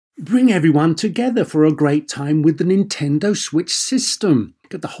Bring everyone together for a great time with the Nintendo Switch system.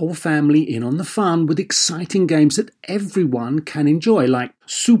 Get the whole family in on the fun with exciting games that everyone can enjoy, like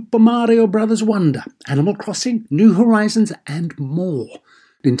Super Mario Bros. Wonder, Animal Crossing, New Horizons, and more.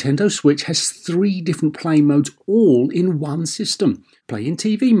 Nintendo Switch has 3 different play modes all in one system. Play in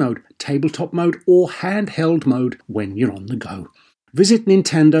TV mode, tabletop mode, or handheld mode when you're on the go. Visit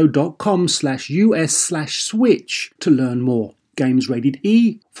nintendo.com/US/Switch to learn more. Games rated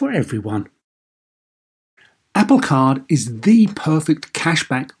E for everyone. Apple Card is the perfect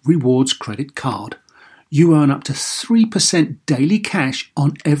cashback rewards credit card. You earn up to 3% daily cash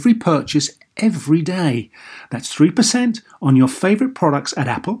on every purchase every day. That's 3% on your favorite products at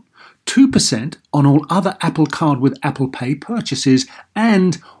Apple, 2% on all other Apple Card with Apple Pay purchases,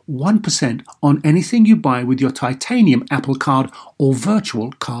 and 1% on anything you buy with your titanium Apple Card or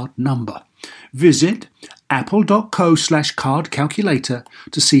virtual card number. Visit apple.co/card calculator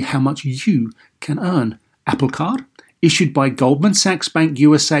to see how much you can earn. Apple Card, issued by Goldman Sachs Bank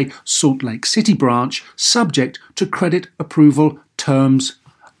USA, Salt Lake City branch, subject to credit approval. Terms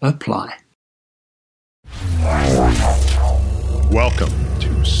apply. Welcome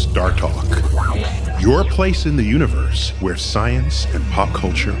to Star Talk, your place in the universe where science and pop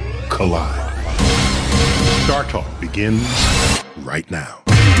culture collide. Star Talk begins right now.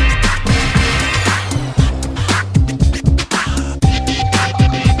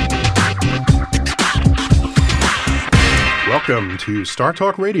 Welcome to Star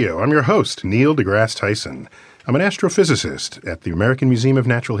Talk Radio. I'm your host, Neil deGrasse Tyson. I'm an astrophysicist at the American Museum of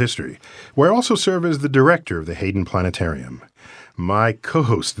Natural History, where I also serve as the director of the Hayden Planetarium. My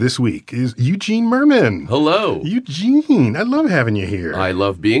co-host this week is Eugene Mirman. Hello. Eugene, I love having you here. I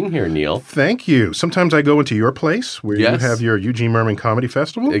love being here, Neil. Thank you. Sometimes I go into your place where you have your Eugene Mirman Comedy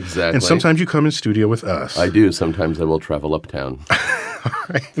Festival. Exactly. And sometimes you come in studio with us. I do. Sometimes I will travel uptown. All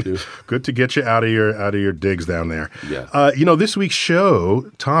right. Good to get you out of your digs down there. Yeah. This week's show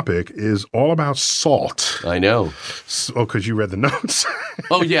topic is all about salt. I know. Because you read the notes.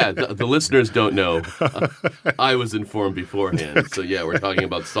 Oh, yeah. The listeners don't know. I was informed beforehand. So, yeah, we're talking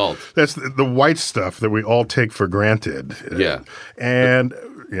about salt. That's the white stuff that we all take for granted. Yeah. And,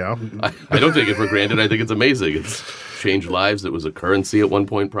 yeah. I don't take it for granted. I think it's amazing. It's changed lives. It was a currency at one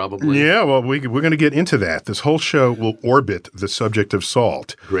point, probably. Yeah, well, we're going to get into that. This whole show will orbit the subject of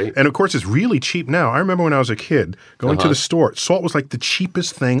salt. Great. And, of course, it's really cheap now. I remember when I was a kid going to the store. Salt was like the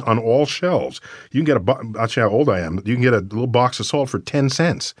cheapest thing on all shelves. You can get I'll tell you how old I am. You can get a little box of salt for 10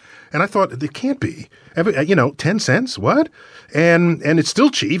 cents. And I thought, it can't be. 10 cents? What? And it's still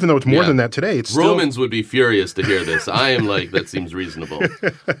cheap, even though it's more than that today. It's Romans would be furious to hear this. I am like, that seems reasonable.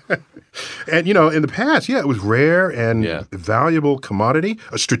 And, in the past, it was rare and valuable commodity,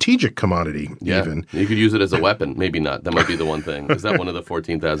 a strategic commodity even. You could use it as a weapon. Maybe not. That might be the one thing. Is that one of the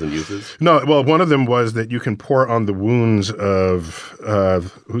 14,000 uses? No, well, one of them was that you can pour on the wounds of,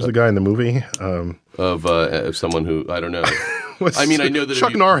 who's the guy in the movie? Of someone who, I don't know. I know that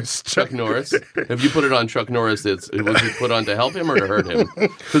Chuck Norris. Chuck Norris. If you put it on Chuck Norris, was it put on to help him or to hurt him?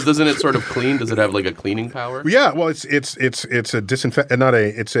 Because doesn't it sort of clean? Does it have like a cleaning power? Yeah. Well, it's a it's an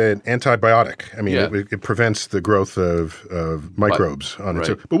antibiotic. It prevents the growth of microbes on it.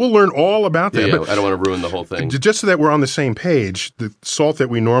 So, but we'll learn all about that. Yeah, but I don't want to ruin the whole thing. Just so that we're on the same page, the salt that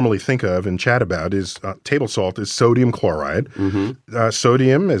we normally think of and chat about is table salt is sodium chloride. Mm-hmm.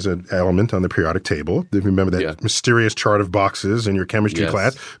 Sodium is an element on the periodic table. Remember that mysterious chart of boxes in your chemistry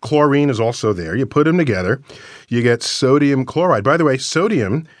class. Chlorine is also there. You put them together, you get sodium chloride. By the way,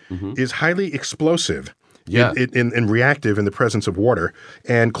 sodium is highly explosive. And reactive in the presence of water.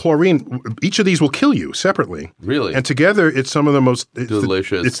 And chlorine, each of these will kill you separately. Really? And together, it's some of the most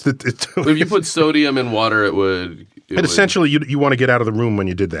delicious. It's delicious. If you put sodium in water, it would. Essentially, you want to get out of the room when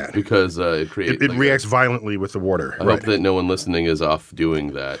you did that. Because it creates... It reacts violently with the water. I hope that no one listening is off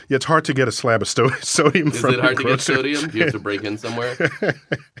doing that. Yeah, it's hard to get a slab of sodium from Is it hard to get sodium? Do you have to break in somewhere?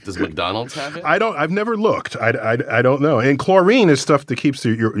 Does McDonald's have it? I've never looked. I don't know. And chlorine is stuff that keeps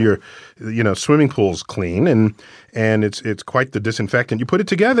your swimming pools clean, and it's quite the disinfectant. You put it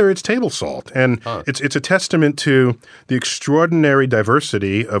together, it's table salt. And it's a testament to the extraordinary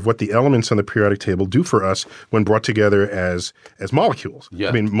diversity of what the elements on the periodic table do for us when brought together as molecules. Yeah.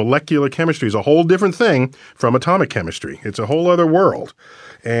 I mean, molecular chemistry is a whole different thing from atomic chemistry. It's a whole other world.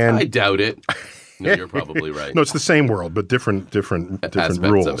 And I doubt it. No, you're probably right. No, it's the same world, but different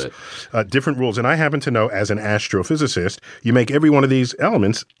rules. Of it. Different rules. And I happen to know, as an astrophysicist, you make every one of these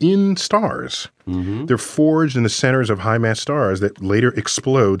elements in stars. Mm-hmm. They're forged in the centers of high-mass stars that later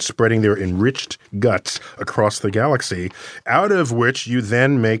explode, spreading their enriched guts across the galaxy, out of which you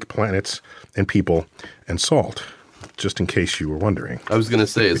then make planets and people and salt. just in case you were wondering. I was going to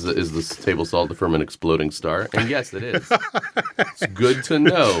say, is this table salt from an exploding star? And yes, it is. It's good to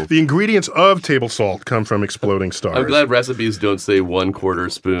know. The ingredients of table salt come from exploding stars. I'm glad recipes don't say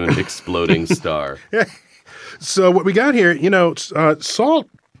 1/4 spoon exploding star. Yeah. So what we got here, salt.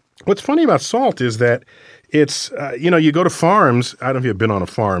 What's funny about salt is that it's, you go to farms. I don't know if you've been on a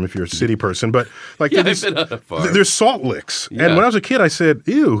farm if you're a city person, but like I've been on a farm. There's salt licks. Yeah. And when I was a kid, I said,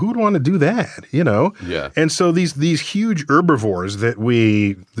 ew, who would want to do that? Yeah. And so these huge herbivores that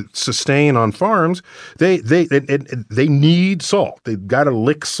we sustain on farms, they need salt. They've got to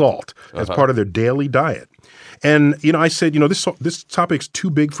lick salt as part of their daily diet. And, I said, this topic's too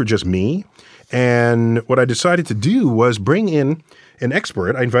big for just me. And what I decided to do was bring in an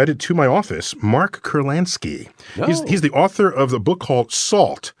expert. I invited to my office, Mark Kurlansky. Oh. He's the author of the book called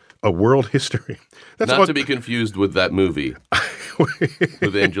Salt, A World History. Not to be confused with that movie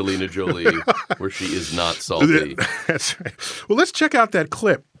with Angelina Jolie where she is not salty. That's right. Well, let's check out that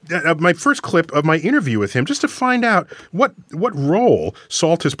clip. My first clip of my interview with him, just to find out what role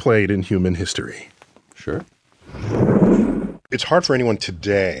salt has played in human history. Sure. It's hard for anyone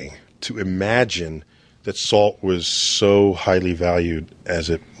today to imagine that salt was so highly valued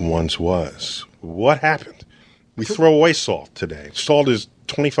as it once was. What happened? We throw away salt today. Salt is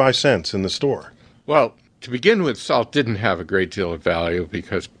 25 cents in the store. Well, to begin with, salt didn't have a great deal of value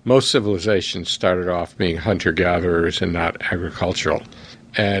because most civilizations started off being hunter-gatherers and not agricultural.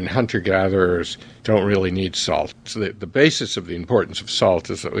 And hunter-gatherers don't really need salt. So the basis of the importance of salt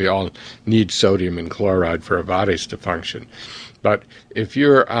is that we all need sodium and chloride for our bodies to function. But if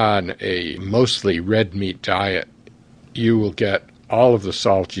you're on a mostly red meat diet, you will get all of the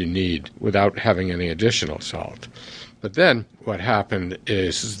salt you need without having any additional salt. But then what happened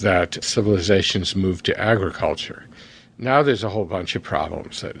is that civilizations moved to agriculture. Now there's a whole bunch of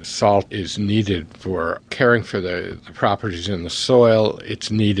problems. Salt is needed for caring for the properties in the soil. It's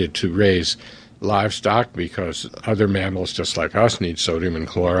needed to raise livestock because other mammals just like us need sodium and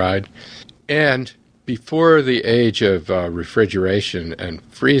chloride. And before the age of refrigeration and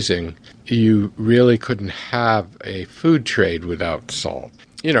freezing, you really couldn't have a food trade without salt.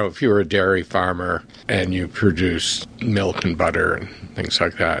 If you were a dairy farmer and you produced milk and butter and things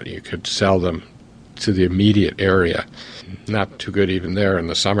like that, you could sell them to the immediate area. Not too good even there in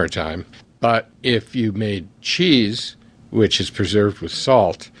the summertime. But if you made cheese, which is preserved with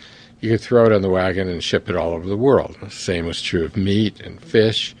salt, you could throw it on the wagon and ship it all over the world. The same was true of meat and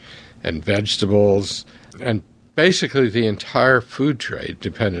fish and vegetables. And basically the entire food trade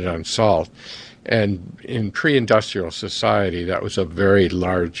depended on salt. And in pre-industrial society, that was a very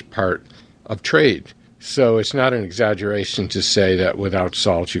large part of trade. So it's not an exaggeration to say that without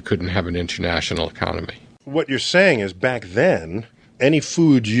salt, you couldn't have an international economy. What you're saying is back then, any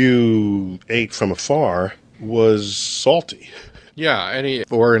food you ate from afar was salty. Yeah, any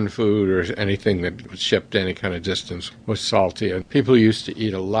foreign food or anything that was shipped any kind of distance was salty. And people used to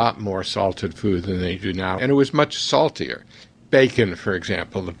eat a lot more salted food than they do now, and it was much saltier. Bacon, for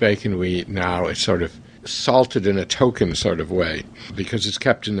example, the bacon we eat now is sort of salted in a token sort of way because it's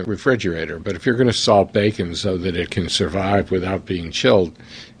kept in the refrigerator. But if you're going to salt bacon so that it can survive without being chilled,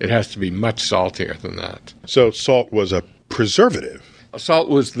 it has to be much saltier than that. So salt was a preservative. Salt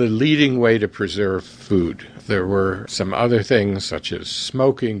was the leading way to preserve food. There were some other things such as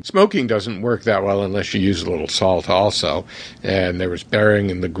smoking. Smoking doesn't work that well unless you use a little salt also. And there was burying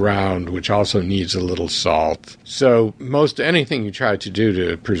in the ground, which also needs a little salt. So most anything you try to do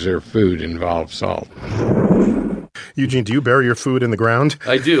to preserve food involves salt. Eugene, do you bury your food in the ground?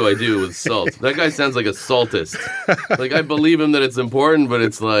 I do with salt. That guy sounds like a saltist. Like, I believe him that it's important, but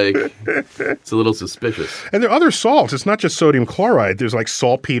it's like, it's a little suspicious. And there are other salts. It's not just sodium chloride. There's like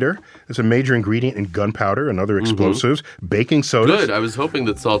saltpeter. It's a major ingredient in gunpowder and other explosives. Baking soda. Good. I was hoping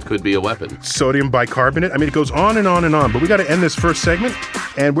that salt could be a weapon. Sodium bicarbonate. I mean, it goes on and on and on. But we got to end this first segment,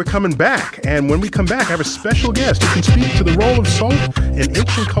 and we're coming back. And when we come back, I have a special guest who can speak to the role of salt in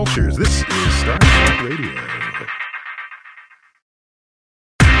ancient cultures. This is Star Talk Radio.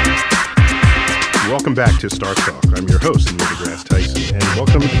 Welcome back to Star Talk. I'm your host, Neil deGrasse Tyson, and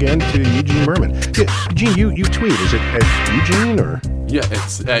welcome again to Eugene Mirman. Yeah, Eugene, you tweet. Is it at Eugene or? Yeah,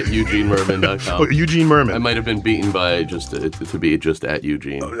 it's at EugeneMirman.com. Oh, Eugene Mirman. I might have been beaten by just to be just at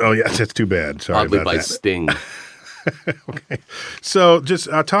Eugene. Oh, yes, that's too bad. Sorry Oddly about by that. Sting. Okay. So just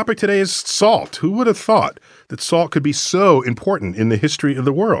our topic today is salt. Who would have thought that salt could be so important in the history of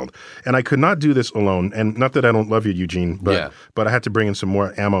the world. And I could not do this alone. And not that I don't love you, Eugene, but I had to bring in some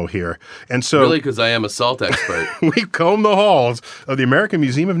more ammo here. And so really, because I am a salt expert. we combed the halls of the American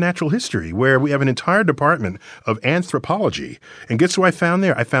Museum of Natural History, where we have an entire department of anthropology. And guess who I found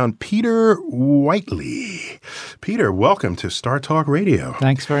there? I found Peter Whiteley. Peter, welcome to Star Talk Radio.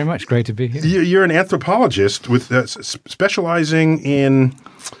 Thanks very much. Great to be here. You're an anthropologist with specializing in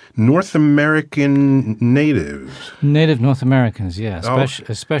North American natives. Native North Americans, yeah.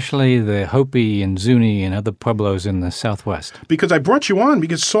 Especially the Hopi and Zuni and other pueblos in the Southwest. Because I brought you on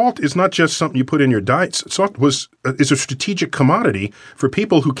because salt is not just something you put in your diet. Salt is a strategic commodity for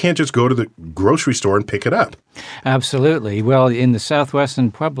people who can't just go to the grocery store and pick it up. Absolutely. Well, in the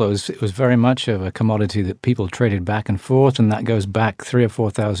Southwestern pueblos, it was very much of a commodity that people traded back and forth, and that goes back 3,000 or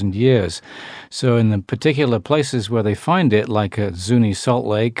 4,000 years. So in the particular places where they find it, like at Zuni Salt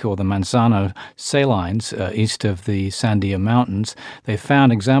Lake or the Manzano salines east of the Sandia Mountains, they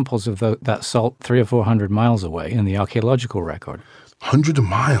found examples of that salt 300 or 400 miles away in the archaeological record. Hundreds of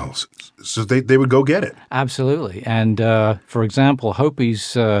miles. So they would go get it. Absolutely. And, for example,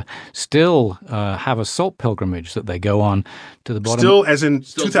 Hopis still have a salt pilgrimage that they go on to the bottom. Still, as in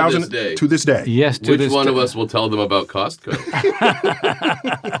 2000 to this day. Yes, to Which this one of us will tell them about Costco?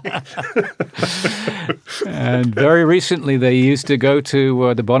 And very recently, they used to go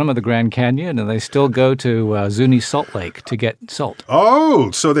to the bottom of the Grand Canyon, and they still go to Zuni Salt Lake to get salt. Oh,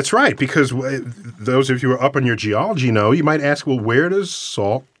 so that's right. Because those of you who are up on your geology know, you might ask, well, where does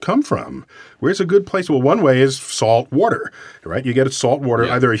salt come from? Where's a good place? Well, one way is salt water, right? You get a salt water,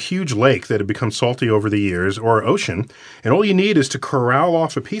 either a huge lake that had become salty over the years or ocean, and all you need is to corral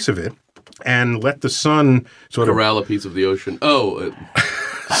off a piece of it and let the sun corral a piece of the ocean.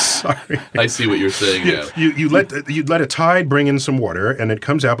 Sorry. I see what you're saying now. You let a tide bring in some water, and it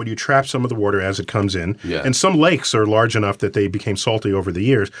comes out, but you trap some of the water as it comes in. Yeah. And some lakes are large enough that they became salty over the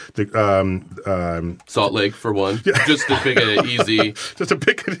years. Salt Lake, for one. Just to pick an easy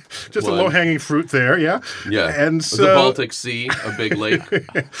a low-hanging fruit there, yeah? Yeah. And so, the Baltic Sea, a big lake.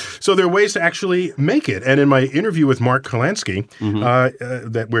 So there are ways to actually make it. And in my interview with Mark Kurlansky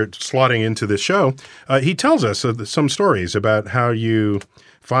that we're slotting into this show, he tells us some stories about how you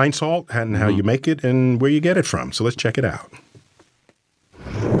find salt and how you make it and where you get it from. So let's check it out.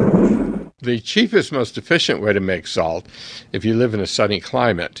 The cheapest, most efficient way to make salt, if you live in a sunny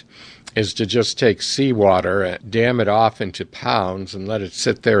climate, is to just take seawater and dam it off into pounds and let it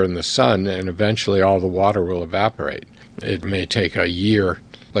sit there in the sun, and eventually all the water will evaporate. It may take a year,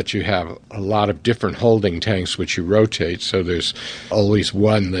 but you have a lot of different holding tanks which you rotate, so there's always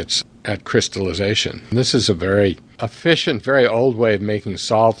one that's at crystallization. This is a very efficient, very old way of making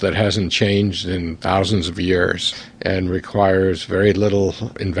salt that hasn't changed in thousands of years and requires very little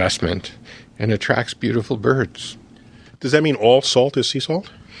investment and attracts beautiful birds. Does that mean all salt is sea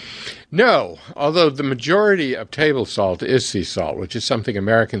salt? No, although the majority of table salt is sea salt, which is something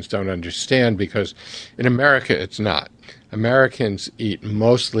Americans don't understand because in America it's not. Americans eat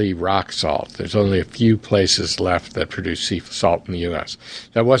mostly rock salt. There's only a few places left that produce sea salt in the U.S.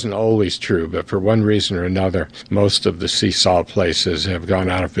 That wasn't always true, but for one reason or another, most of the sea salt places have gone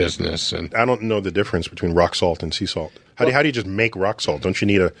out of business. And I don't know the difference between rock salt and sea salt. How do you just make rock salt? Don't you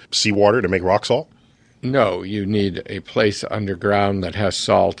need a seawater to make rock salt? No, you need a place underground that has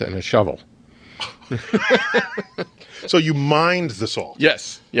salt and a shovel. So you mined the salt?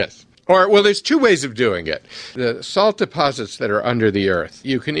 Yes. Well, there's two ways of doing it. The salt deposits that are under the earth,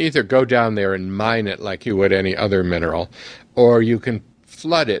 you can either go down there and mine it like you would any other mineral, or you can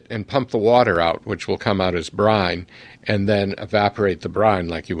flood it and pump the water out, which will come out as brine, and then evaporate the brine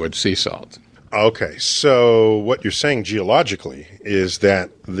like you would sea salt. Okay, so what you're saying geologically is that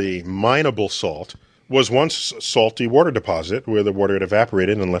the mineable salt was once a salty water deposit where the water had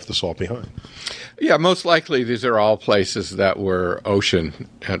evaporated and left the salt behind. Yeah, most likely these are all places that were ocean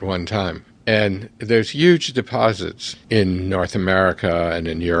at one time. And there's huge deposits in North America and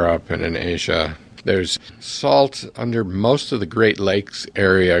in Europe and in Asia. There's salt under most of the Great Lakes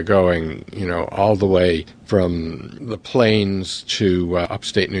area going, all the way from the plains to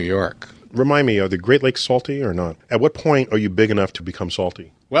upstate New York. Remind me, are the Great Lakes salty or not? At what point are you big enough to become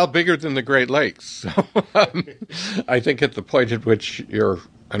salty? Well, bigger than the Great Lakes. So, I think at the point at which you're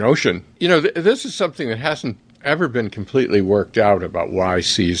an ocean. This is something that hasn't ever been completely worked out about why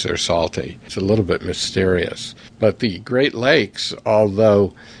seas are salty. It's a little bit mysterious. But the Great Lakes,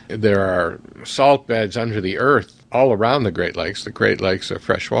 although there are salt beds under the earth all around the Great Lakes are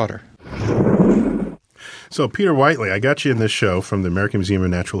freshwater. So, Peter Whiteley, I got you in this show from the American Museum of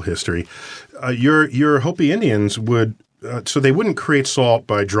Natural History. Your Hopi Indians would, so they wouldn't create salt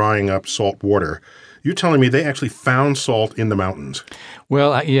by drying up salt water. you're telling me they actually found salt in the mountains.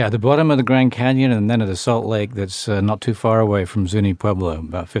 Well, the bottom of the Grand Canyon and then at a salt lake that's not too far away from Zuni Pueblo,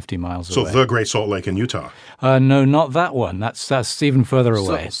 about 50 miles away. So the Great Salt Lake in Utah. No, not that one. That's even further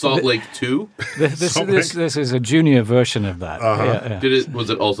away. Salt Lake 2? This is a junior version of that. Was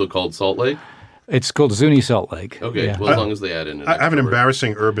it also called Salt Lake? It's called Zuni Salt Lake. Okay, yeah. well, as long as they add in I have an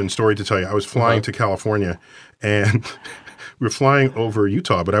embarrassing urban story to tell you. I was flying to California, and we were flying over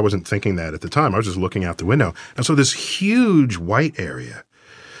Utah, but I wasn't thinking that at the time. I was just looking out the window. And so this huge white area.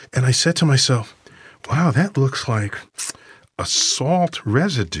 And I said to myself, wow, that looks like a salt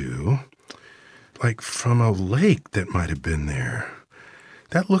residue, like from a lake that might have been there.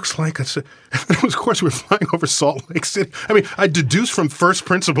 That looks like of course, we're flying over Salt Lake City. I mean, I deduced from first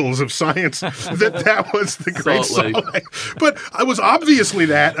principles of science that was the Great Salt Lake. But I was obviously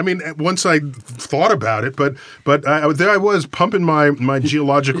that. I mean, once I thought about it, but there I was pumping my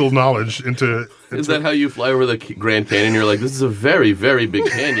geological knowledge into. Is that how you fly over the Grand Canyon? You're like, this is a very, very big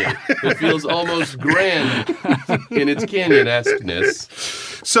canyon. It feels almost grand in its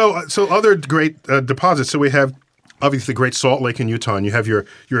canyon-esqueness. So other great deposits. So we have obviously the Great Salt Lake in Utah, and you have your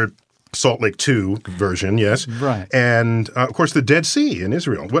Salt Lake 2 version, yes. Right. And, of course, the Dead Sea in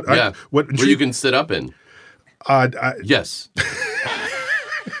Israel. Where you can sit up in. Yes.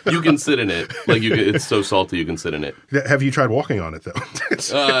 You can sit in it. It's so salty you can sit in it. Have you tried walking on it,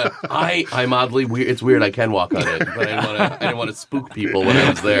 though? I'm oddly weird. It's weird I can walk on it, but I didn't want to spook people when I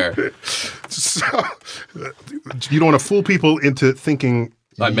was there. So, you don't want to fool people into thinking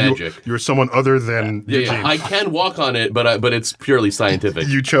I'm magic. You're someone other than Eugene. Yeah. I can walk on it, but it's purely scientific.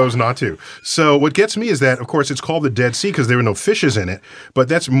 You chose not to. So what gets me is that, of course, it's called the Dead Sea because there were no fishes in it, but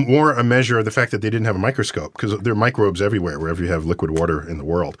that's more a measure of the fact that they didn't have a microscope because there are microbes everywhere, wherever you have liquid water in the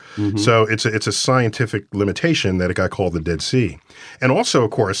world. Mm-hmm. So it's a scientific limitation that it got called the Dead Sea. And also,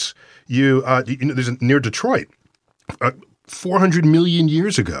 of course, there's near Detroit. 400 million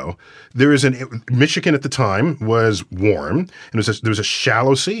years ago, Michigan at the time was warm, and there was a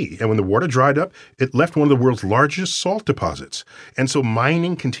shallow sea. And when the water dried up, it left one of the world's largest salt deposits. And so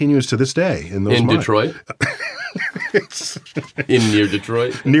mining continues to this day in those mines. Detroit? Near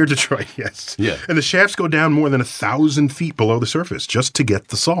Detroit? Near Detroit, yes. Yeah. And the shafts go down more than 1,000 feet below the surface just to get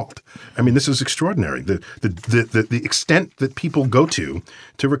the salt. I mean, this is extraordinary. The extent that people go to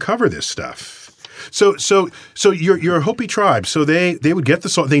recover this stuff. So you're a Hopi tribe. So they would get the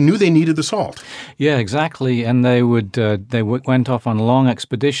salt. They knew they needed the salt. Yeah, exactly. And they went off on long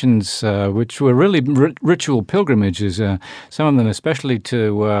expeditions, which were really ritual pilgrimages. Some of them, especially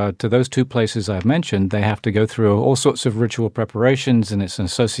to those two places I've mentioned, they have to go through all sorts of ritual preparations, and it's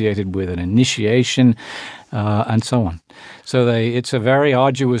associated with an initiation. And so on. So it's a very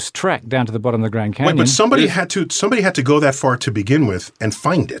arduous trek down to the bottom of the Grand Canyon. Wait, but somebody had to go that far to begin with and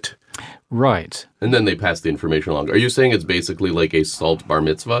find it. Right. And then they pass the information along. Are you saying it's basically like a salt bar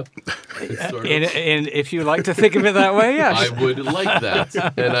mitzvah? And if you like to think of it that way, yes. I would like that.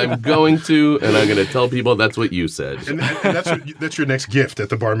 And I'm going to tell people that's what you said. And that's your next gift at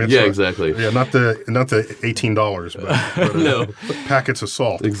the bar mitzvah. Yeah, exactly. Yeah, not the $18, but no. Packets of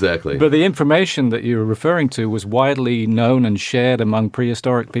salt. Exactly. But the information that you were referring to was widely known and shared among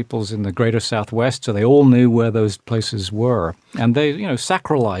prehistoric peoples in the greater Southwest, so they all knew where those places were. And they,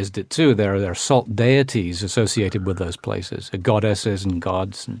 sacralized it too. There are salt deities associated with those places, goddesses and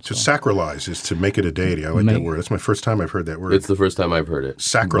gods. And so sacralize is to make it a deity. I like that word. That's my first time I've heard that word. It's the first time I've heard it.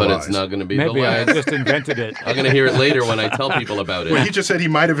 Sacralize. But it's not going to be Maybe the I last. just invented it. I'm going to hear it later when I tell people about it. Well, he just said he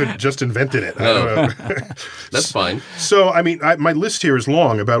might have just invented it. That's fine. So, I mean, my list here is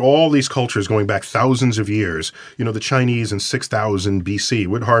long about all these cultures going back thousands of years. The Chinese in 6000 BC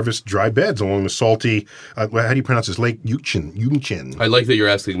would harvest dry beds along the salty, how do you pronounce this, Lake Yunqin. I like that you're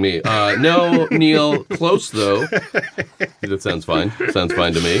asking me. No, Neil, close though. That sounds fine. Sounds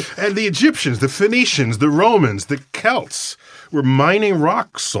fine to me. And the Egyptians, the Phoenicians, the Romans, the Celts were mining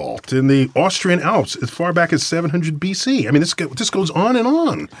rock salt in the Austrian Alps as far back as 700 BC. I mean, this goes on and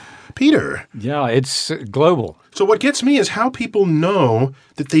on. Peter. Yeah, it's global. So what gets me is how people know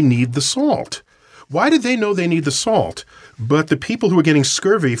that they need the salt. Why did they know they need the salt, but the people who were getting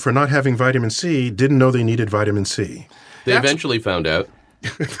scurvy for not having vitamin C didn't know they needed vitamin C? They eventually found out.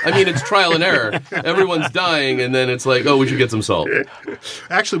 I mean, it's trial and error. Everyone's dying, and then it's like, oh, we should get some salt.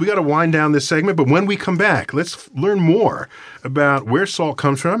 Actually, we got to wind down this segment, but when we come back, let's learn more about where salt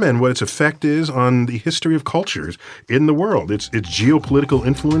comes from and what its effect is on the history of cultures in the world. Its geopolitical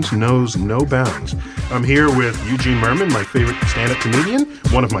influence knows no bounds. I'm here with Eugene Mirman, my favorite stand-up comedian,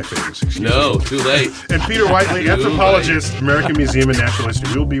 one of my favorites. No, too late. And Peter Whiteley, anthropologist, American Museum of Natural History.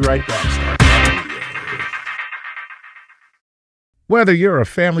 We'll be right back. Whether you're a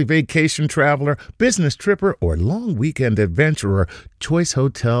family vacation traveler, business tripper, or long weekend adventurer, Choice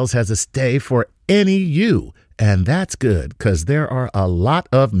Hotels has a stay for any you. And that's good, because there are a lot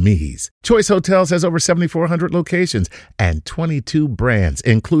of me's. Choice Hotels has over 7,400 locations and 22 brands,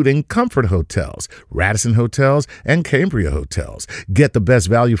 including Comfort Hotels, Radisson Hotels, and Cambria Hotels. Get the best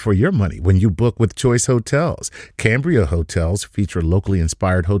value for your money when you book with Choice Hotels. Cambria Hotels feature locally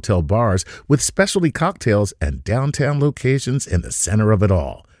inspired hotel bars with specialty cocktails and downtown locations in the center of it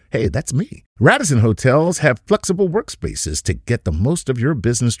all. Hey, that's me. Radisson Hotels have flexible workspaces to get the most of your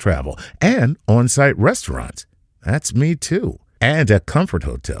business travel and on-site restaurants. That's me, too. And at Comfort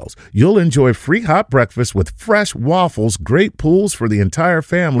Hotels, you'll enjoy free hot breakfast with fresh waffles, great pools for the entire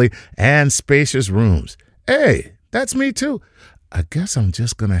family, and spacious rooms. Hey, that's me, too. I guess I'm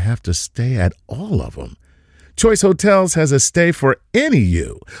just going to have to stay at all of them. Choice Hotels has a stay for any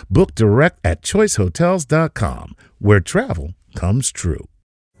you. Book direct at choicehotels.com, where travel comes true.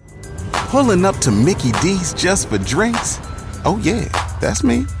 Pulling up to Mickey D's just for drinks? Oh, yeah, that's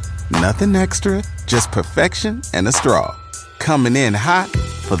me. Nothing extra, just perfection and a straw. Coming in hot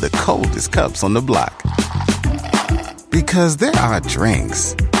for the coldest cups on the block. Because there are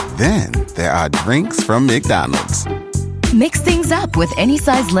drinks. Then there are drinks from McDonald's. Mix things up with any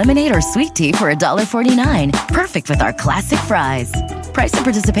size lemonade or sweet tea for $1.49. Perfect with our classic fries. Price and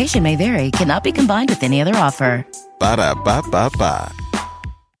participation may vary. Cannot be combined with any other offer. Ba-da-ba-ba-ba.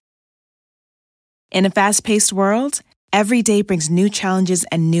 In a fast-paced world, every day brings new challenges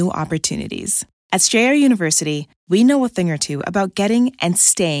and new opportunities. At Strayer University, we know a thing or two about getting and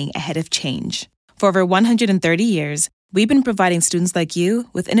staying ahead of change. For over 130 years, we've been providing students like you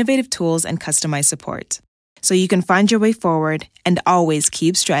with innovative tools and customized support, so you can find your way forward and always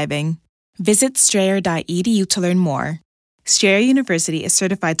keep striving. Visit strayer.edu to learn more. Strayer University is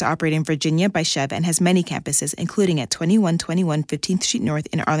certified to operate in Virginia by Chev and has many campuses, including at 2121 15th Street North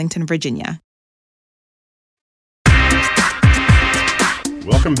in Arlington, Virginia.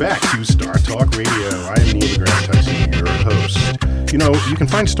 Welcome back to Star Talk Radio. I am Neil deGrasse Tyson, your host. You know, you can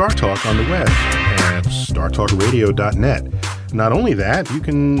find Star Talk on the web at startalkradio.net. Not only that, you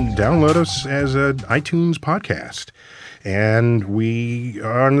can download us as an iTunes podcast. And we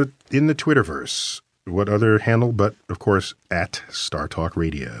are in the Twitterverse. What other handle but, of course, at Star Talk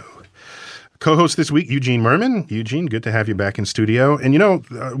Radio. Co-host this week, Eugene Merman. Eugene, good to have you back in studio. And, you know,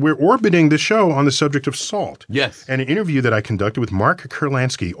 we're orbiting the show on the subject of salt. Yes. And an interview that I conducted with Mark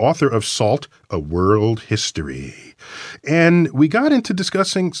Kurlansky, author of Salt, A World History. And we got into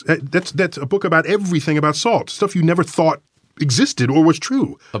discussing, that's a book about everything about salt, stuff you never thought existed or was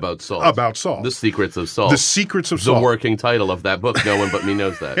true. About salt. About salt. The Secrets of Salt. The Secrets of Salt. The working title of that book. No one but me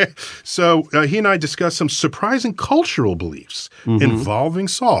knows that. So he and I discussed some surprising cultural beliefs involving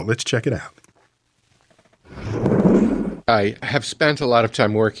salt. Let's check it out. I have spent a lot of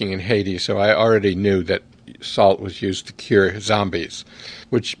time working in Haiti, so I already knew that salt was used to cure zombies,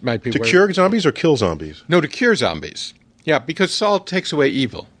 which might be... To cure zombies or kill zombies? No, to cure zombies. Yeah, because salt takes away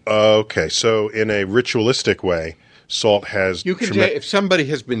evil. Okay, so in a ritualistic way, salt has... You can if somebody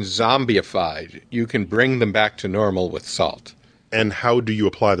has been zombified, you can bring them back to normal with salt. And how do you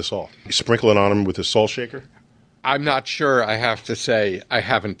apply the salt? You sprinkle it on them with a salt shaker? I'm not sure, I have to say. I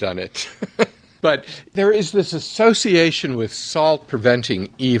haven't done it. But there is this association with salt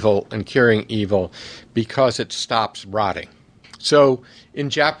preventing evil and curing evil because it stops rotting. So in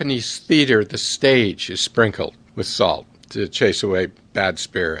Japanese theater, the stage is sprinkled with salt to chase away bad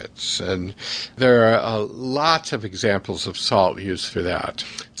spirits. And there are lots of examples of salt used for that.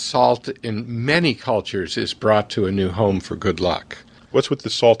 Salt in many cultures is brought to a new home for good luck. What's with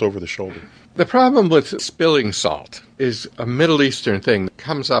the salt over the shoulder? The problem with spilling salt is a Middle Eastern thing that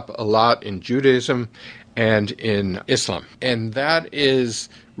comes up a lot in Judaism and in Islam. And that is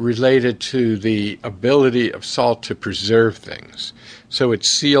related to the ability of salt to preserve things. So it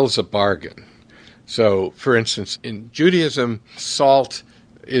seals a bargain. So, for instance, in Judaism, salt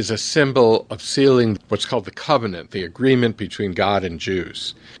is a symbol of sealing what's called the covenant, the agreement between God and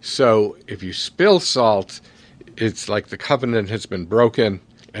Jews. So if you spill salt, it's like the covenant has been broken.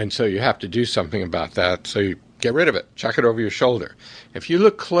 And so you have to do something about that. So you get rid of it, chuck it over your shoulder. If you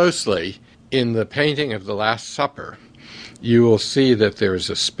look closely in the painting of the Last Supper, you will see that there is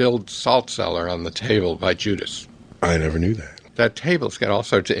a spilled salt cellar on the table by Judas. I never knew that. That table's got all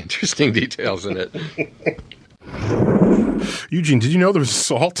sorts of interesting details in it. Eugene, did you know there was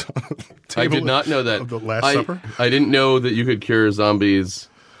salt on the table? I did not know that. Of the Last Supper? I didn't know that you could cure zombies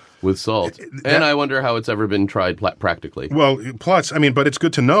with salt. And I wonder how it's ever been tried practically. Well, plus, I mean, but it's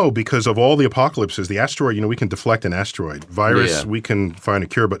good to know because of all the apocalypses, the asteroid, we can deflect an asteroid. Virus, we can find a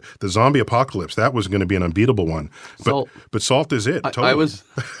cure, but the zombie apocalypse, that was going to be an unbeatable one. But salt is it. Totally. I was...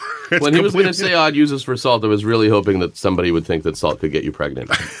 When he was going to say odd uses for salt, I was really hoping that somebody would think that salt could get you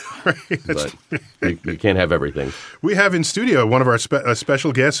pregnant. But you can't have everything. We have in studio one of our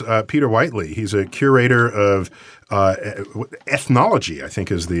special guests, Peter Whiteley. He's a curator of ethnology, I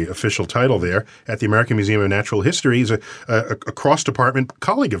think is the official title there, at the American Museum of Natural History. He's a cross-department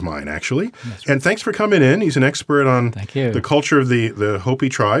colleague of mine, actually. Right. And thanks for coming in. He's an expert on the culture of the Hopi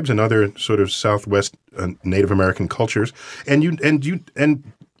tribes and other sort of Southwest Native American cultures. And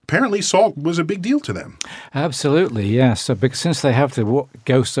apparently salt was a big deal to them. Absolutely, yes. Because since they have to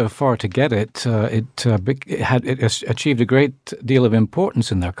go so far to get it, it achieved a great deal of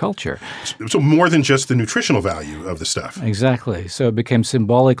importance in their culture. So more than just the nutritional value of the stuff. Exactly. So it became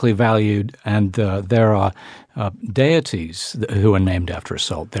symbolically valued, and there are deities who are named after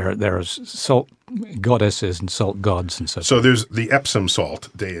salt. There are salt goddesses and salt gods and so forth. So there's the Epsom salt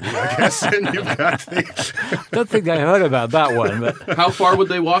deity, I guess, and you've got I don't think I heard about that one. But how far would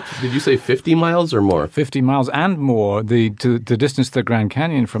they walk? Did you say 50 miles or more? 50 miles and more. The distance to the Grand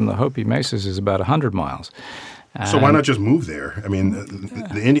Canyon from the Hopi Mesas is about 100 miles. So why not just move there? I mean,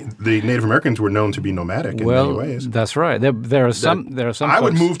 the Native Americans were known to be nomadic in many ways. That's right. There are some. I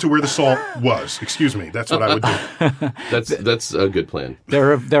would move to where the salt was. Excuse me. That's what I would do. That's a good plan.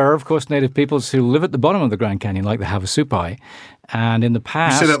 There are of course native peoples who live at the bottom of the Grand Canyon, like the Havasupai. And in the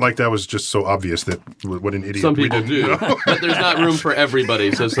past... You say that like that was just so obvious that what an idiot some people we do. But there's not room for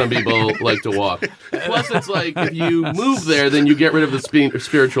everybody, so some people like to walk. Plus, it's like if you move there, then you get rid of the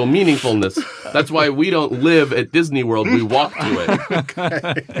spiritual meaningfulness. That's why we don't live at Disney World. We walk to it.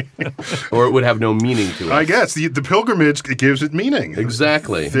 Okay. Or it would have no meaning to it. I guess. The pilgrimage gives it meaning.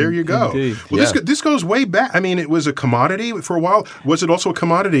 Exactly. There you go. Indeed. Well, this goes way back. I mean, it was a commodity for a while. Was it also a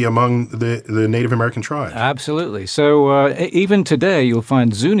commodity among the Native American tribes? Absolutely. So even today, you'll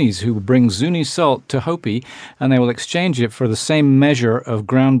find Zunis who bring Zuni salt to Hopi, and they will exchange it for the same measure of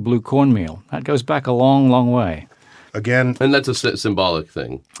ground blue cornmeal. That goes back a long, long way. Again, and that's a symbolic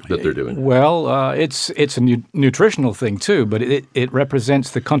thing that they're doing. Well, it's a nutritional thing too, but it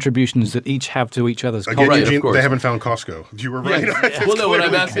represents the contributions that each have to each other's culture. Again, right, Eugene, they haven't found Costco. You were right. Yeah. Well, no, what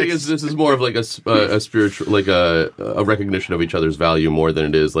I'm asking is this is more of like a spiritual, like a recognition of each other's value more than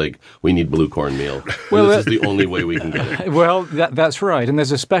it is like we need blue cornmeal. Well, this is the only way we can get it. Well, that's right. And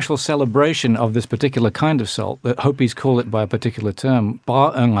there's a special celebration of this particular kind of salt that Hopis call it by a particular term,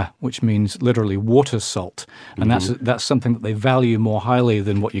 ba'unga, which means literally water salt. And that's something that they value more highly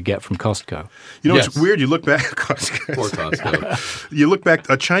than what you get from Costco. You know, It's weird. You look back, Costco. Poor Costco. You look back,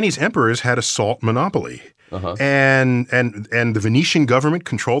 Chinese emperors had a salt monopoly. Uh-huh. And the Venetian government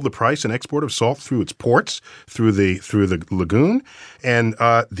controlled the price and export of salt through its ports, through the lagoon. And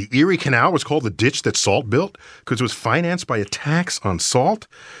the Erie Canal was called the ditch that salt built because it was financed by a tax on salt.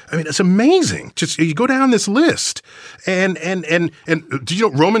 I mean, it's amazing. Just you go down this list, and do you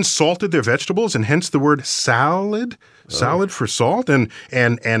know Romans salted their vegetables, and hence the word salad. Salad for salt, and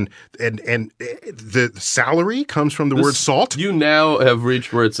the salary comes from the word salt. You now have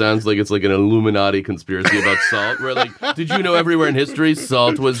reached where it sounds like it's like an Illuminati conspiracy about salt. Where like, did you know everywhere in history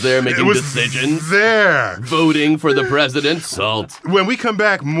salt was there making decisions? There, voting for the president. Salt. When we come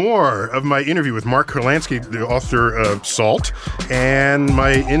back, more of my interview with Mark Kurlansky, the author of Salt, and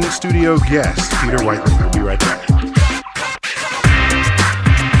my in-studio guest Peter Whiteley. We'll be right back.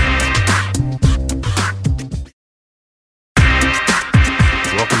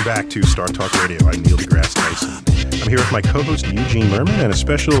 Welcome back to Star Talk Radio. I'm Neil deGrasse Tyson. I'm here with my co-host Eugene Merman and a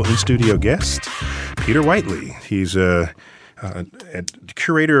special in-studio guest, Peter Whiteley. He's a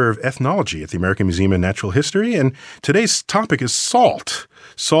curator of ethnology at the American Museum of Natural History, and today's topic is salt.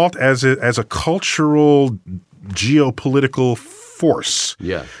 Salt as a cultural, geopolitical force.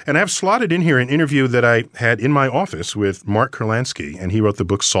 Yeah. And I've slotted in here an interview that I had in my office with Mark Kurlansky, and he wrote the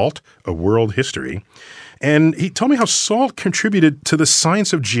book Salt, A World History. And he told me how salt contributed to the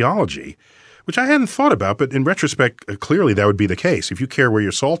science of geology, which I hadn't thought about, but in retrospect, clearly that would be the case. If you care where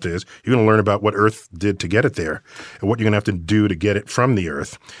your salt is, you're going to learn about what Earth did to get it there and what you're going to have to do to get it from the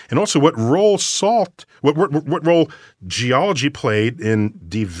Earth. And also what role what role geology played in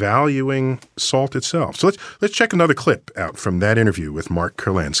devaluing salt itself. So let's check another clip out from that interview with Mark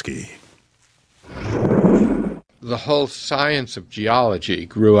Kurlansky. The whole science of geology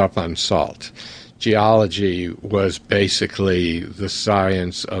grew up on salt. Geology was basically the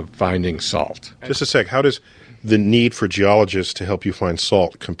science of finding salt. Just a sec. How does the need for geologists to help you find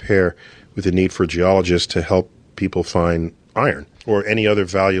salt compare with the need for geologists to help people find iron? or any other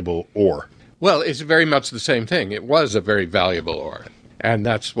valuable ore? Well, it's very much the same thing. It was a very valuable ore. And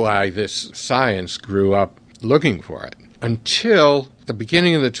that's why this science grew up looking for it until the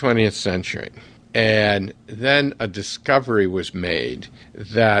beginning of the 20th century. And then a discovery was made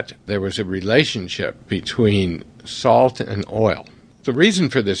that there was a relationship between salt and oil. The reason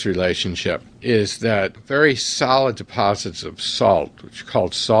for this relationship is that very solid deposits of salt, which are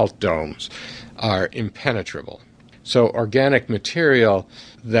called salt domes, are impenetrable. So organic material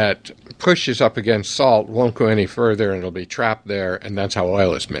that pushes up against salt won't go any further and it'll be trapped there, and that's how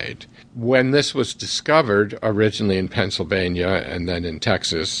oil is made. When this was discovered, originally in Pennsylvania and then in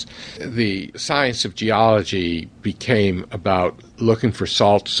Texas, the science of geology became about looking for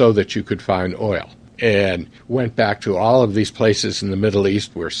salt so that you could find oil, and went back to all of these places in the Middle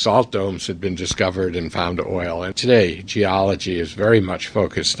East where salt domes had been discovered and found oil. And today, geology is very much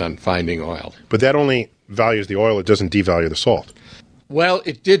focused on finding oil. But that only values the oil, it doesn't devalue the salt. Well,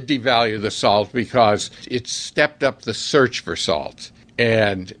 it did devalue the salt because it stepped up the search for salt.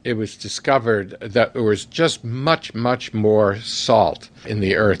 And it was discovered that there was just much, much more salt in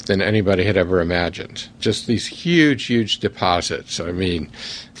the earth than anybody had ever imagined. Just these huge, huge deposits. I mean,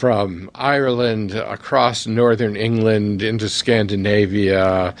 from Ireland across northern England into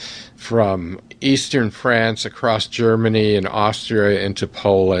Scandinavia, from eastern France across Germany and Austria into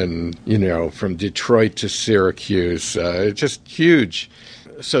Poland, from Detroit to Syracuse. Just huge.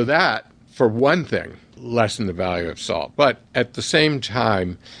 So that, for one thing, lessen the value of salt. But at the same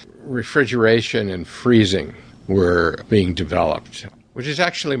time, refrigeration and freezing were being developed, which is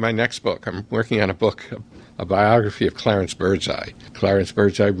actually my next book. I'm working on a biography of Clarence Birdseye. Clarence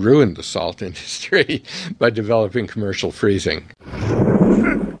Birdseye ruined the salt industry by developing commercial freezing.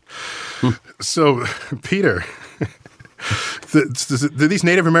 So, Peter, these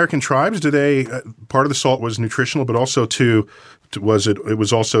Native American tribes, part of the salt was nutritional, but also it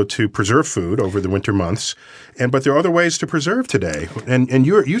was also to preserve food over the winter months, but there are other ways to preserve today. And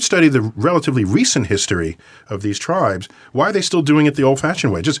you study the relatively recent history of these tribes. Why are they still doing it the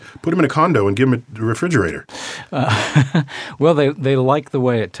old-fashioned way? Just put them in a condo and give them a refrigerator. Well, they like the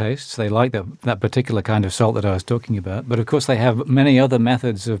way it tastes. They like that particular kind of salt that I was talking about. But of course, they have many other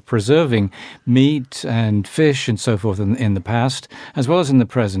methods of preserving meat and fish and so forth in the past, as well as in the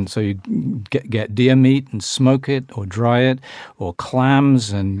present. So you get deer meat and smoke it or dry it, or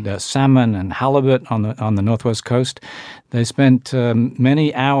clams and salmon and halibut on the northwest coast. They spent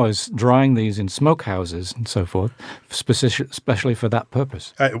many hours drying these in smokehouses and so forth, especially for that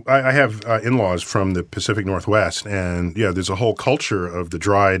purpose. I have in-laws from the Pacific Northwest, and there's a whole culture of the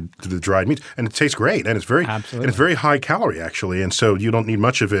dried meats, and it tastes great, and it's very high calorie actually, and so you don't need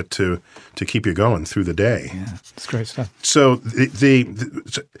much of it to keep you going through the day. Yeah, it's great stuff. So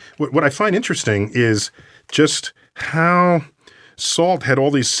what I find interesting is just how salt had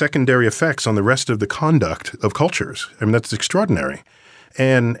all these secondary effects on the rest of the conduct of cultures. I mean, that's extraordinary.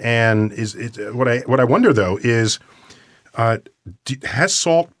 And what I wonder though is, has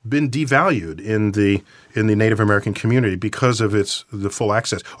salt been devalued in the Native American community because of the full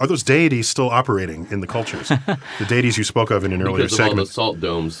access? Are those deities still operating in the cultures? The deities you spoke of in an earlier segment. Because of all the salt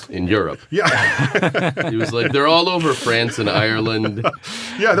domes in Europe. Yeah. He was like, they're all over France and Ireland.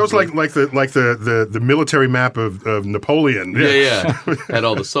 Yeah, that was like the military map of Napoleon. Yeah. Had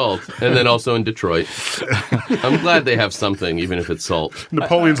all the salt. And then also in Detroit. I'm glad they have something, even if it's salt.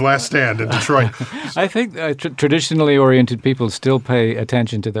 Napoleon's last stand in Detroit. I think traditionally oriented people still pay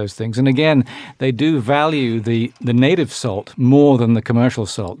attention to those things. And again, they do value the native salt more than the commercial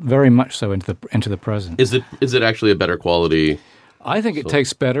salt, very much so into the present. Is it actually a better quality? I think it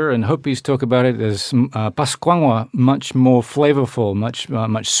tastes better, and Hopis talk about it as Pascuanwa, much more flavorful,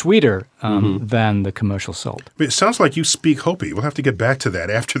 much sweeter than the commercial salt. It sounds like you speak Hopi. We'll have to get back to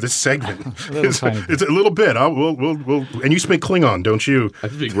that after this segment. It's a little bit. We'll and you speak Klingon, don't you? I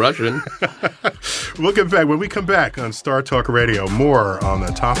speak Russian. We'll get back when we come back on Star Talk Radio. More on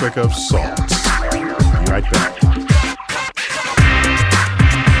the topic of salt. Be right back.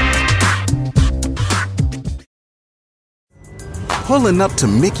 Pulling up to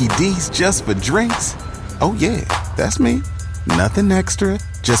Mickey D's just for drinks? Oh yeah, that's me. Nothing extra,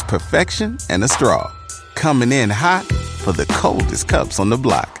 just perfection and a straw. Coming in hot for the coldest cups on the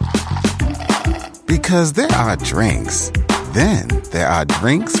block. Because there are drinks. Then there are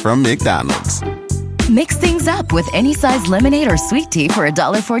drinks from McDonald's. Mix things up with any size lemonade or sweet tea for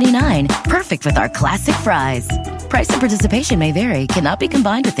 $1.49. Perfect with our classic fries. Price and participation may vary. Cannot be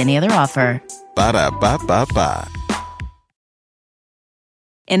combined with any other offer. Ba-da-ba-ba-ba.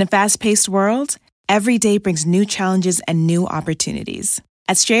 In a fast-paced world, every day brings new challenges and new opportunities.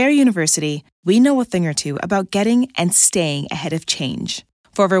 At Strayer University, we know a thing or two about getting and staying ahead of change.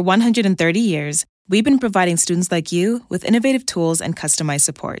 For over 130 years, we've been providing students like you with innovative tools and customized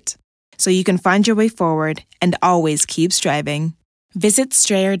support, so you can find your way forward and always keep striving. Visit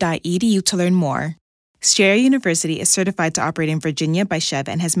strayer.edu to learn more. Strayer University is certified to operate in Virginia by Chev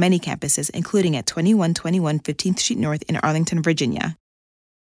and has many campuses, including at 2121 15th Street North in Arlington, Virginia.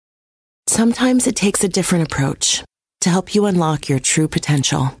 Sometimes it takes a different approach to help you unlock your true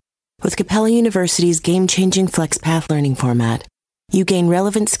potential. With Capella University's game-changing FlexPath learning format, you gain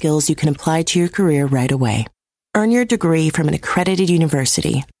relevant skills you can apply to your career right away. Earn your degree from an accredited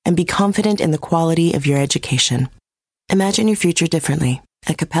university and be confident in the quality of your education. Imagine your future differently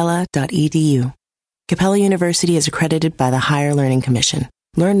at capella.edu. Capella University is accredited by the Higher Learning Commission.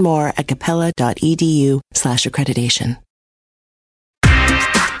 Learn more at capella.edu/accreditation.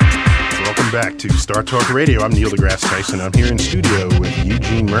 Welcome back to Star Talk Radio. I'm Neil deGrasse Tyson. I'm here in studio with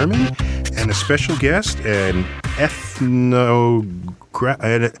Eugene Mirman and a special guest, an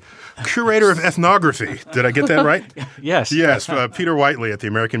curator of ethnography. Did I get that right? Yes. Yes, Peter Whiteley at the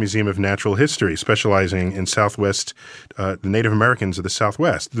American Museum of Natural History, specializing in Southwest, the Native Americans of the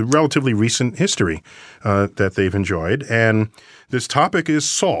Southwest, the relatively recent history that they've enjoyed. And this topic is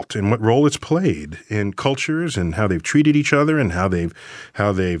salt and what role it's played in cultures and how they've treated each other and how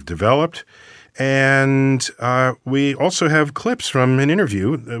they've developed. And we also have clips from an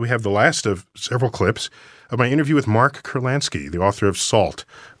interview. We have the last of several clips of my interview with Mark Kurlansky, the author of Salt,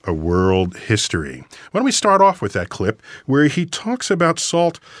 A World History. Why don't we start off with that clip where he talks about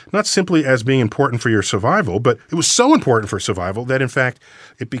salt not simply as being important for your survival, but it was so important for survival that, in fact,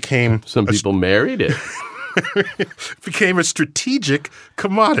 it became— Some people married it. It became a strategic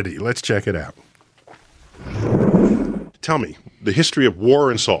commodity. Let's check it out. Tell me, the history of war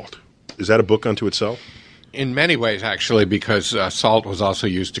and salt, is that a book unto itself? In many ways, actually, because salt was also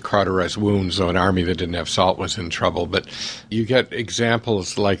used to cauterize wounds, so an army that didn't have salt was in trouble. But you get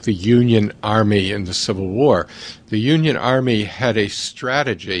examples like the Union Army in the Civil War. The Union Army had a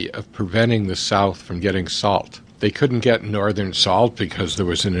strategy of preventing the South from getting salt. They couldn't get northern salt because there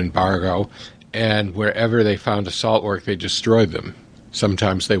was an embargo, and wherever they found a salt work, they destroyed them.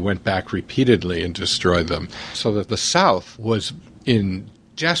 Sometimes they went back repeatedly and destroyed them, so that the South was in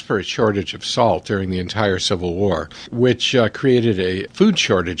desperate shortage of salt during the entire Civil War, which created a food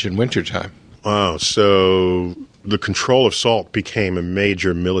shortage in wintertime. Wow, so the control of salt became a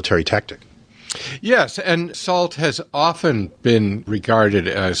major military tactic. Yes, and salt has often been regarded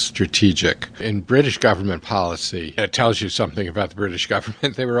as strategic. In British government policy, it tells you something about the British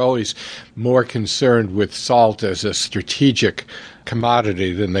government. They were always more concerned with salt as a strategic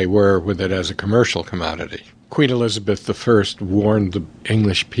commodity than they were with it as a commercial commodity. Queen Elizabeth I warned the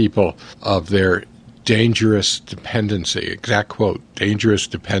English people of their dangerous dependency, exact quote, dangerous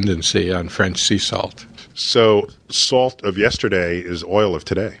dependency on French sea salt. So salt of yesterday is oil of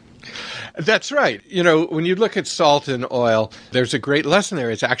today. That's right. You know, when you look at salt and oil, there's a great lesson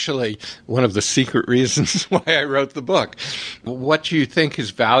there. It's actually one of the secret reasons why I wrote the book. What you think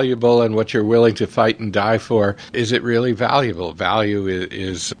is valuable and what you're willing to fight and die for, is it really valuable? Value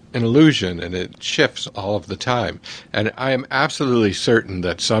is an illusion, and it shifts all of the time. And I am absolutely certain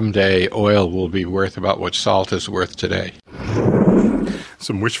that someday oil will be worth about what salt is worth today.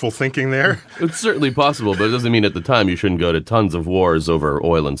 Some wishful thinking there. It's certainly possible, but it doesn't mean at the time you shouldn't go to tons of wars over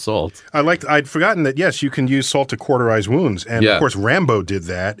oil and salt. I'd forgotten that, yes, you can use salt to cauterize wounds. And, of course, Rambo did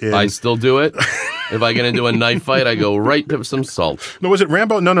that. I still do it. If I get into a knife fight, I go right to some salt. No, was it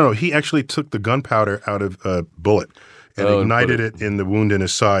Rambo? No. He actually took the gunpowder out of a bullet and ignited it in the wound in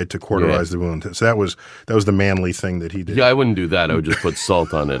his side to cauterize the wound. So that was the manly thing that he did. Yeah, I wouldn't do that. I would just put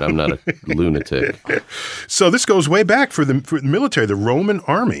salt on it. I'm not a lunatic. So this goes way back for the military. The Roman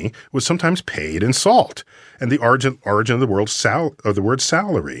army was sometimes paid in salt. And the origin of the word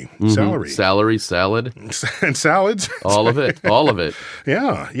salary. Mm-hmm. Salary, salad. And salads. All of it.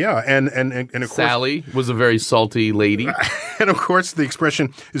 Yeah. And of course, Sally was a very salty lady. And of course the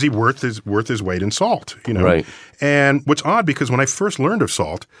expression, is he worth his weight in salt? You know? Right. And what's odd, because when I first learned of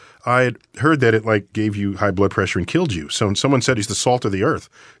salt, I had heard that it gave you high blood pressure and killed you. So when someone said he's the salt of the earth,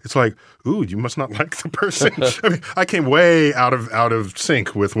 it's like, ooh, you must not like the person. I mean, I came way out of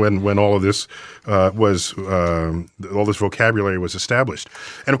sync with when all of this all this vocabulary was established.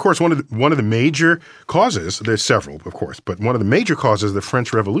 And of course, one of the major causes, there's several, of course, but one of the major causes of the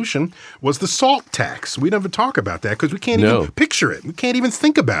French Revolution was the salt tax. We never talk about that because we can't even picture it. We can't even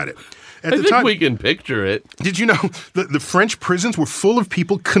think about it. I think we can picture it. Did you know the French prisons were full of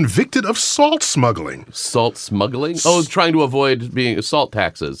people convicted of salt smuggling? Salt smuggling? Oh, trying to avoid being salt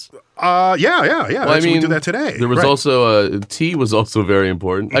taxes. Yeah. Well, we do that today. There was also tea was also very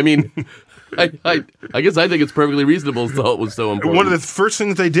important. I mean, I guess I think it's perfectly reasonable salt was so important. One of the first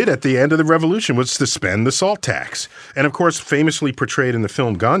things they did at the end of the revolution was to suspend the salt tax. And of course, famously portrayed in the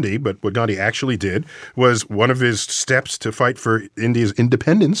film Gandhi, but what Gandhi actually did was one of his steps to fight for India's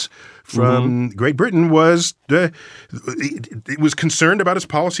independence from Great Britain was it was concerned about his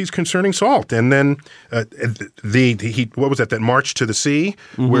policies concerning salt. And then what was that march to the sea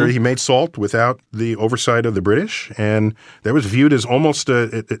where he made salt without the oversight of the British. And that was viewed as almost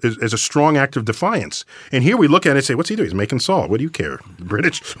as a strong act of defiance. And here we look at it and say, what's he doing? He's making salt. What do you care? The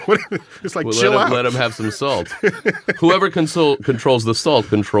British? It's like, chill out. Let him have some salt. Whoever controls the salt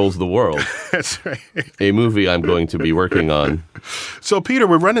controls the world. That's right. A movie I'm going to be working on. So, Peter,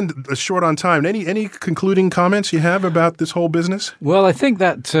 we're running short on time. Any concluding comments you have about this whole business? Well, I think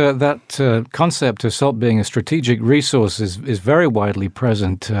that concept of salt being a strategic resource is very widely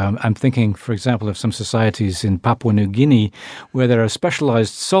present. I'm thinking, for example, of some societies in Papua New Guinea where there are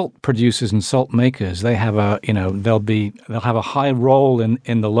specialized salt producers and salt makers. They have they'll have a high role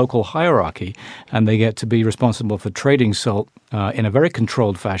in the local hierarchy, and they get to be responsible for trading salt in a very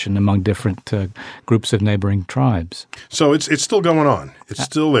controlled fashion among different groups of neighboring tribes. So it's still going on. It's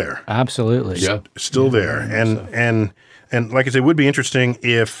still there. Absolutely. Yeah. Still there. And like I said, it would be interesting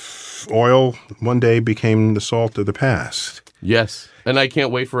if oil one day became the salt of the past. Yes. And I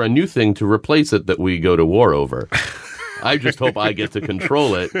can't wait for a new thing to replace it that we go to war over. I just hope I get to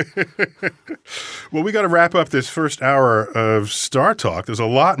control it. Well, we got to wrap up this first hour of Star Talk. There's a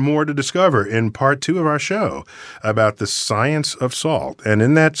lot more to discover in part 2 of our show about the science of salt. And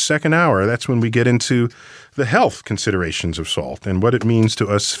in that second hour, that's when we get into the health considerations of salt and what it means to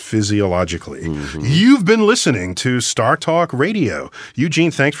us physiologically. You've been listening to Star Talk Radio.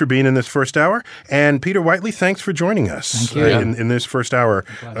 Eugene, thanks for being in this first hour. And Peter Whiteley, thanks for joining us in this first hour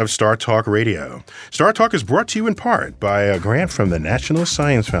of Star Talk Radio. Star Talk is brought to you in part by a grant from the National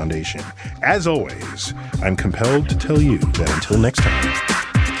Science Foundation. As always, I'm compelled to tell you that until next time,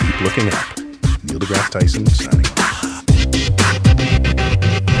 keep looking up. Neil deGrasse Tyson signing off.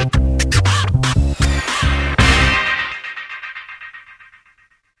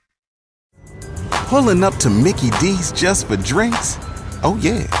 Pulling up to Mickey D's just for drinks? Oh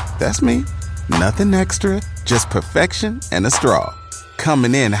yeah, that's me. Nothing extra, just perfection and a straw.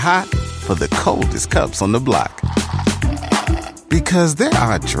 Coming in hot for the coldest cups on the block. Because there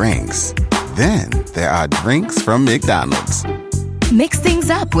are drinks. Then there are drinks from McDonald's. Mix things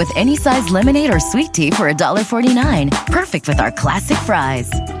up with any size lemonade or sweet tea for $1.49. Perfect with our classic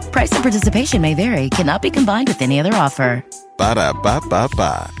fries. Price and participation may vary. Cannot be combined with any other offer.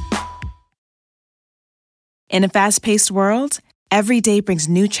 Ba-da-ba-ba-ba. In a fast-paced world, every day brings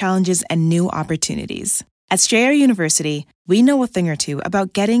new challenges and new opportunities. At Strayer University, we know a thing or two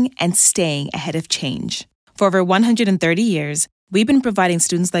about getting and staying ahead of change. For over 130 years, we've been providing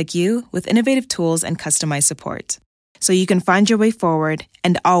students like you with innovative tools and customized support, so you can find your way forward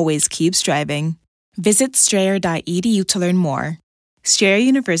and always keep striving. Visit strayer.edu to learn more. Strayer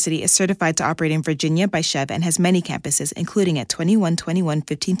University is certified to operate in Virginia by Chev and has many campuses, including at 2121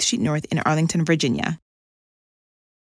 15th Street North in Arlington, Virginia.